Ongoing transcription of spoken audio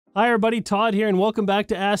Hi everybody, Todd here and welcome back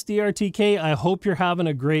to askdrtk. I hope you're having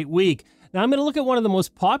a great week. Now I'm going to look at one of the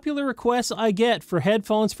most popular requests I get for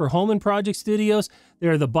headphones for home and project studios.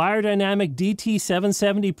 They're the Beyerdynamic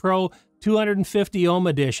DT770 Pro 250 ohm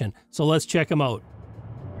edition. So let's check them out.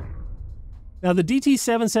 Now the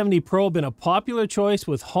DT770 Pro has been a popular choice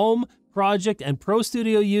with home, project, and pro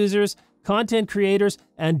studio users, content creators,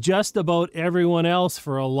 and just about everyone else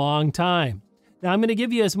for a long time. Now I'm going to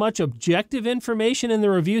give you as much objective information in the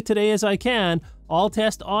review today as I can. All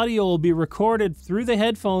test audio will be recorded through the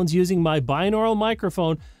headphones using my binaural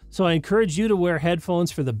microphone, so I encourage you to wear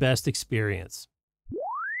headphones for the best experience.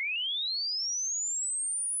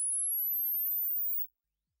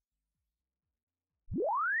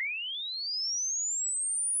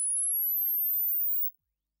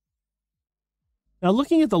 Now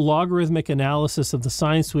looking at the logarithmic analysis of the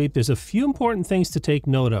sine sweep, there's a few important things to take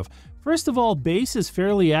note of. First of all, bass is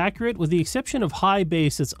fairly accurate with the exception of high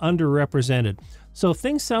bass that's underrepresented. So if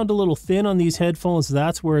things sound a little thin on these headphones,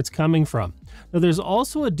 that's where it's coming from. Now there's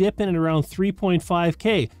also a dip in at around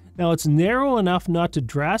 3.5K. Now it's narrow enough not to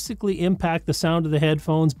drastically impact the sound of the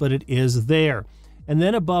headphones, but it is there. And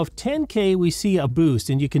then above 10K we see a boost,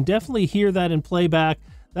 and you can definitely hear that in playback.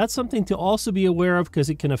 That's something to also be aware of because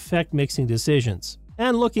it can affect mixing decisions.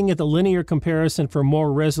 And looking at the linear comparison for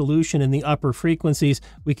more resolution in the upper frequencies,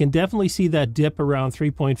 we can definitely see that dip around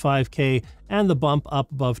 3.5K and the bump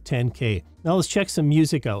up above 10K. Now let's check some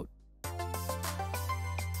music out.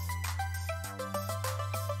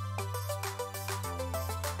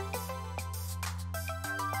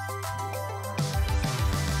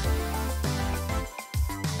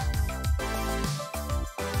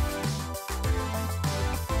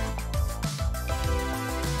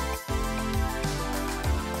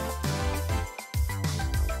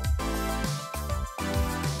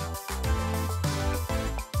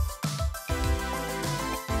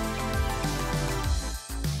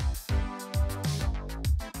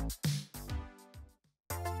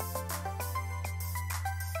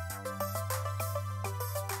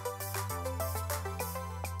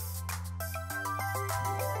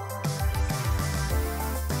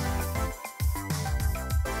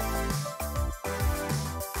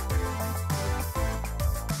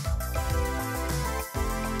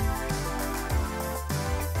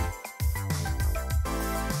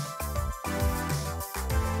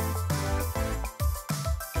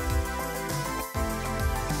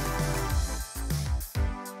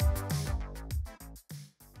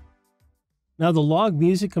 Now the log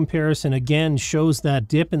music comparison again shows that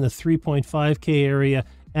dip in the 3.5K area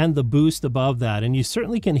and the boost above that, and you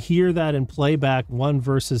certainly can hear that in playback one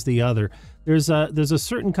versus the other. There's a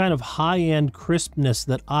certain kind of high-end crispness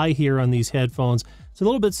that I hear on these headphones. It's a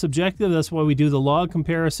little bit subjective, that's why we do the log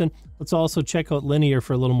comparison. Let's also check out linear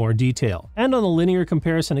for a little more detail. And on the linear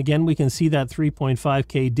comparison, again, we can see that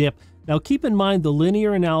 3.5K dip. Now keep in mind the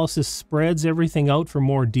linear analysis spreads everything out for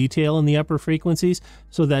more detail in the upper frequencies,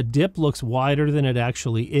 so that dip looks wider than it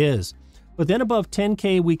actually is. But then above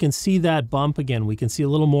 10K we can see that bump again. We can see a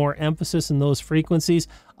little more emphasis in those frequencies.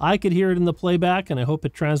 I could hear it in the playback, and I hope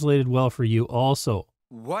it translated well for you also.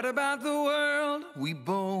 What about the world we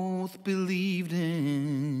both believed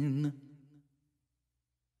in?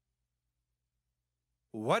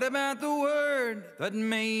 What about the word that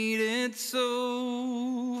made it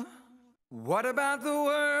so? What about the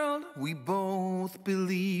world we both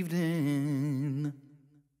believed in?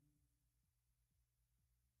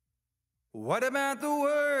 What about the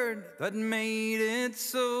word that made it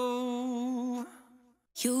so?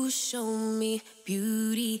 You show me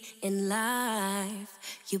beauty in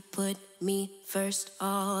life. You put me first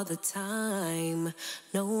all the time.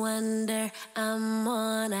 No wonder I'm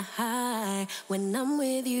on a high when I'm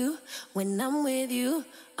with you,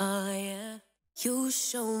 oh yeah. You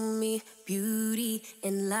show me beauty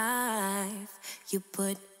in life. You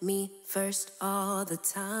put me first all the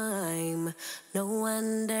time. No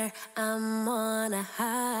wonder I'm on a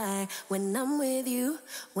high when I'm with you,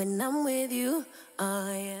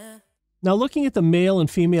 oh yeah. Now looking at the male and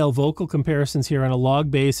female vocal comparisons here on a log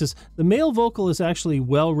basis, the male vocal is actually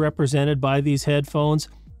well represented by these headphones.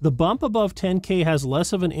 The bump above 10K has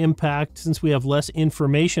less of an impact since we have less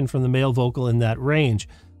information from the male vocal in that range.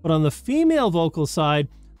 But on the female vocal side,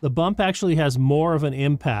 the bump actually has more of an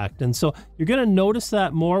impact. And so you're going to notice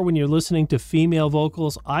that more when you're listening to female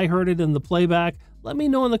vocals. I heard it in the playback. Let me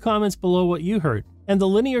know in the comments below what you heard. And the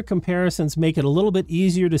linear comparisons make it a little bit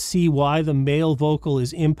easier to see why the male vocal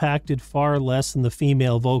is impacted far less than the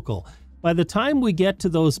female vocal. By the time we get to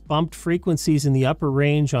those bumped frequencies in the upper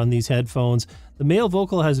range on these headphones, the male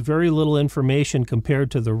vocal has very little information compared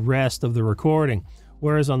to the rest of the recording.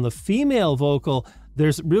 Whereas on the female vocal,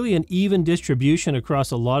 there's really an even distribution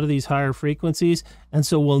across a lot of these higher frequencies, and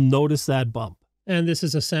so we'll notice that bump. And this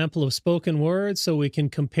is a sample of spoken words, so we can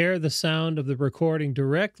compare the sound of the recording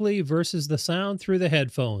directly versus the sound through the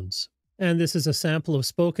headphones. And this is a sample of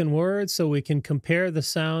spoken words, so we can compare the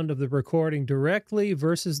sound of the recording directly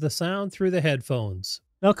versus the sound through the headphones.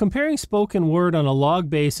 Now, comparing spoken word on a log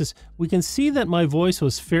basis, we can see that my voice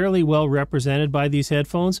was fairly well represented by these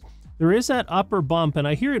headphones. There is that upper bump, and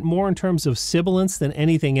I hear it more in terms of sibilance than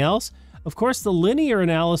anything else. Of course, the linear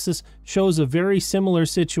analysis shows a very similar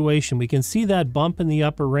situation. We can see that bump in the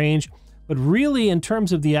upper range, but really in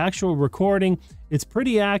terms of the actual recording, it's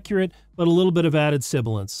pretty accurate, but a little bit of added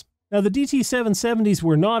sibilance. Now, the DT770s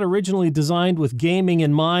were not originally designed with gaming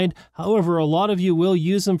in mind. However, a lot of you will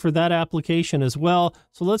use them for that application as well.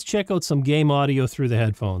 So let's check out some game audio through the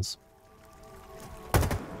headphones.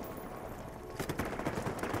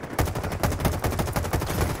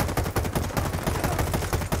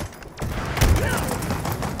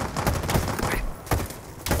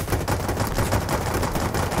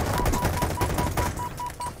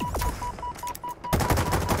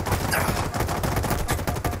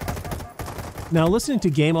 Now, listening to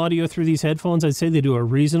game audio through these headphones, I'd say they do a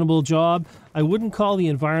reasonable job. I wouldn't call the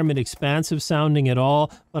environment expansive sounding at all,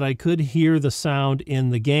 but I could hear the sound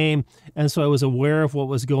in the game, and so I was aware of what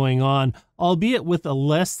was going on, albeit with a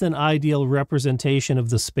less than ideal representation of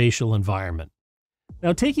the spatial environment.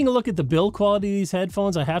 Now, taking a look at the build quality of these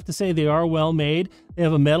headphones, I have to say they are well made. They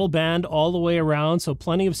have a metal band all the way around, so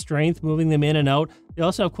plenty of strength moving them in and out. They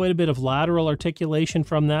also have quite a bit of lateral articulation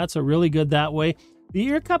from that, so really good that way. The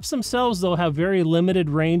ear cups themselves, though, have very limited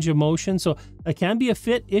range of motion, so that can be a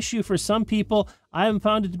fit issue for some people. I haven't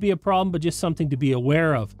found it to be a problem, but just something to be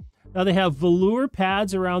aware of. Now, they have velour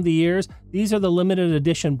pads around the ears. These are the limited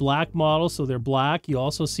edition black models, so they're black. You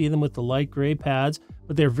also see them with the light gray pads,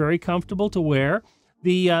 but they're very comfortable to wear.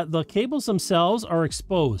 The cables themselves are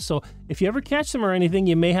exposed, so if you ever catch them or anything,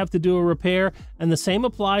 you may have to do a repair, and the same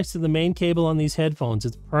applies to the main cable on these headphones.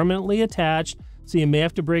 It's permanently attached, so you may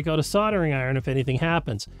have to break out a soldering iron if anything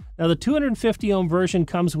happens. Now, the 250 ohm version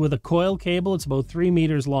comes with a coil cable. It's about 3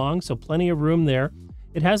 meters long, so plenty of room there.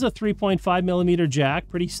 It has a 3.5 millimeter jack,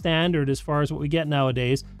 pretty standard as far as what we get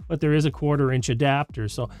nowadays, but there is a 1/4 inch adapter,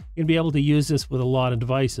 so you can be able to use this with a lot of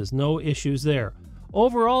devices. No issues there.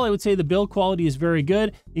 Overall, I would say the build quality is very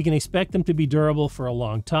good. You can expect them to be durable for a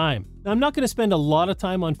long time. Now, I'm not going to spend a lot of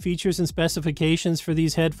time on features and specifications for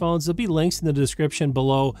these headphones. There'll be links in the description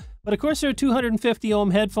below. But of course, they're a 250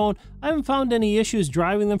 ohm headphone. I haven't found any issues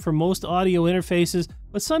driving them for most audio interfaces,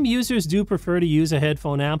 but some users do prefer to use a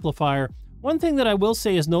headphone amplifier. One thing that I will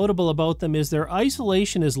say is notable about them is their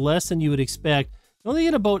isolation is less than you would expect. You only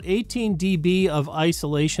get about 18 dB of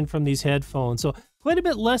isolation from these headphones, so quite a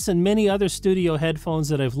bit less than many other studio headphones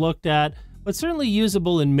that I've looked at, but certainly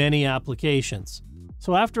usable in many applications.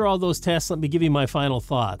 So after all those tests, let me give you my final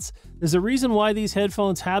thoughts. There's a reason why these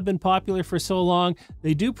headphones have been popular for so long.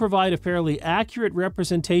 They do provide a fairly accurate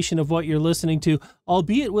representation of what you're listening to,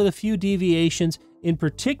 albeit with a few deviations, in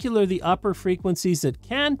particular the upper frequencies that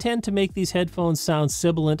can tend to make these headphones sound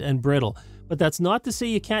sibilant and brittle. But that's not to say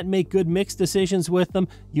you can't make good mix decisions with them.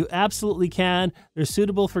 You absolutely can. They're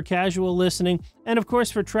suitable for casual listening. And of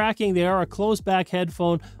course, for tracking, they are a closed back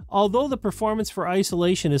headphone, although the performance for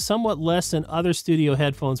isolation is somewhat less than other studio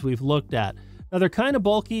headphones we've looked at. Now, they're kind of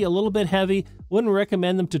bulky, a little bit heavy. Wouldn't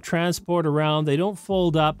recommend them to transport around. They don't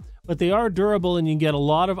fold up, but they are durable, and you can get a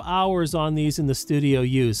lot of hours on these in the studio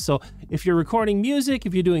use. So if you're recording music,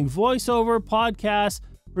 if you're doing voiceover, podcasts,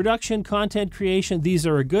 production, content creation, these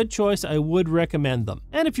are a good choice. I would recommend them.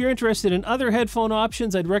 And if you're interested in other headphone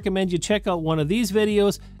options, I'd recommend you check out one of these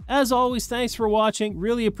videos. As always, thanks for watching.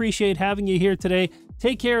 Really appreciate having you here today.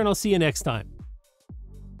 Take care, and I'll see you next time.